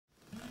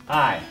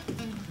Hi,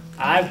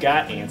 I've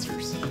got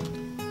answers.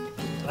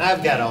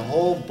 I've got a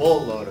whole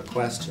boatload of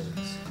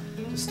questions.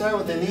 To start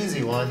with an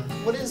easy one,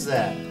 what is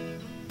that?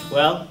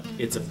 Well,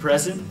 it's a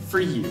present for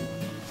you.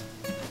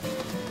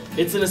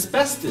 It's an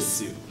asbestos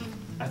suit.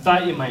 I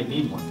thought you might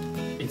need one.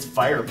 It's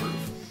fireproof.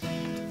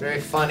 Very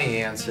funny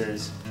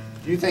answers.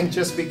 You think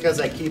just because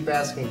I keep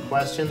asking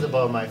questions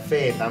about my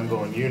faith, I'm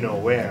going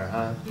you-know-where,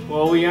 huh?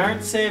 Well, we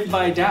aren't saved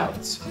by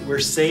doubts. We're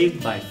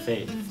saved by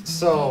faith.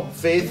 So,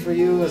 faith for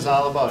you is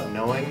all about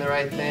knowing the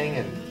right thing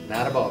and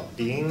not about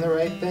being the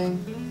right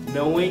thing?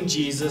 Knowing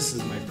Jesus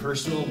is my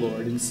personal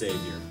Lord and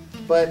Savior.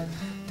 But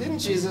didn't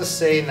Jesus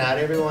say, not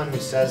everyone who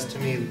says to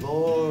me,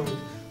 Lord,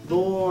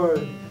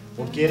 Lord,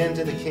 will get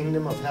into the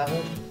kingdom of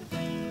heaven?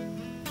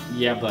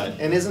 Yeah, but...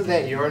 And isn't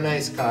that your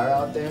nice car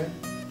out there?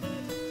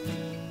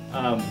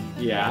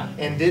 Yeah.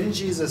 And didn't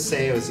Jesus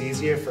say it was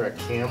easier for a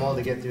camel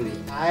to get through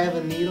the eye of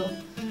a needle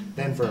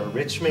than for a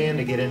rich man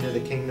to get into the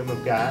kingdom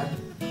of God?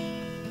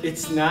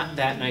 It's not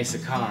that nice a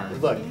car.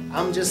 Look,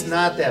 I'm just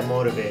not that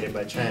motivated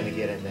by trying to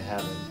get into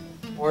heaven,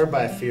 or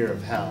by fear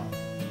of hell.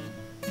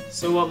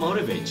 So what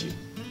motivates you?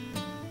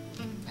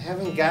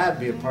 Having God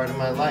be a part of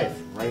my life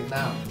right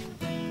now.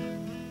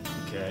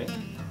 Okay.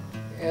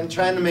 And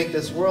trying to make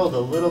this world a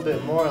little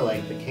bit more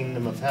like the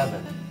kingdom of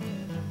heaven.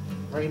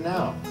 Right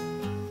now.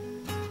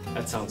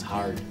 That sounds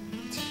hard.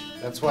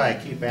 That's why I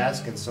keep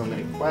asking so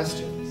many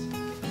questions.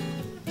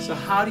 So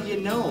how do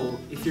you know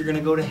if you're going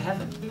to go to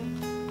heaven?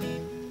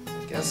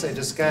 I guess I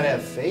just gotta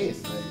have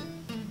faith.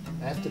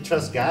 I have to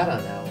trust God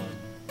on that one.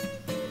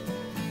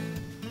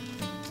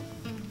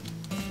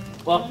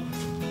 Well,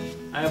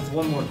 I have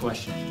one more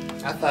question.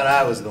 I thought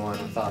I was the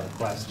one with all the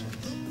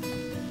questions.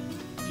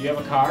 Do you have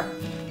a car?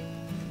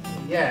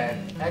 Yeah,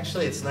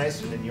 actually it's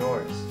nicer than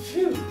yours.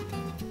 Phew.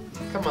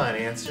 Come on,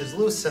 answers,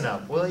 loosen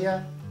up, will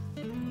ya?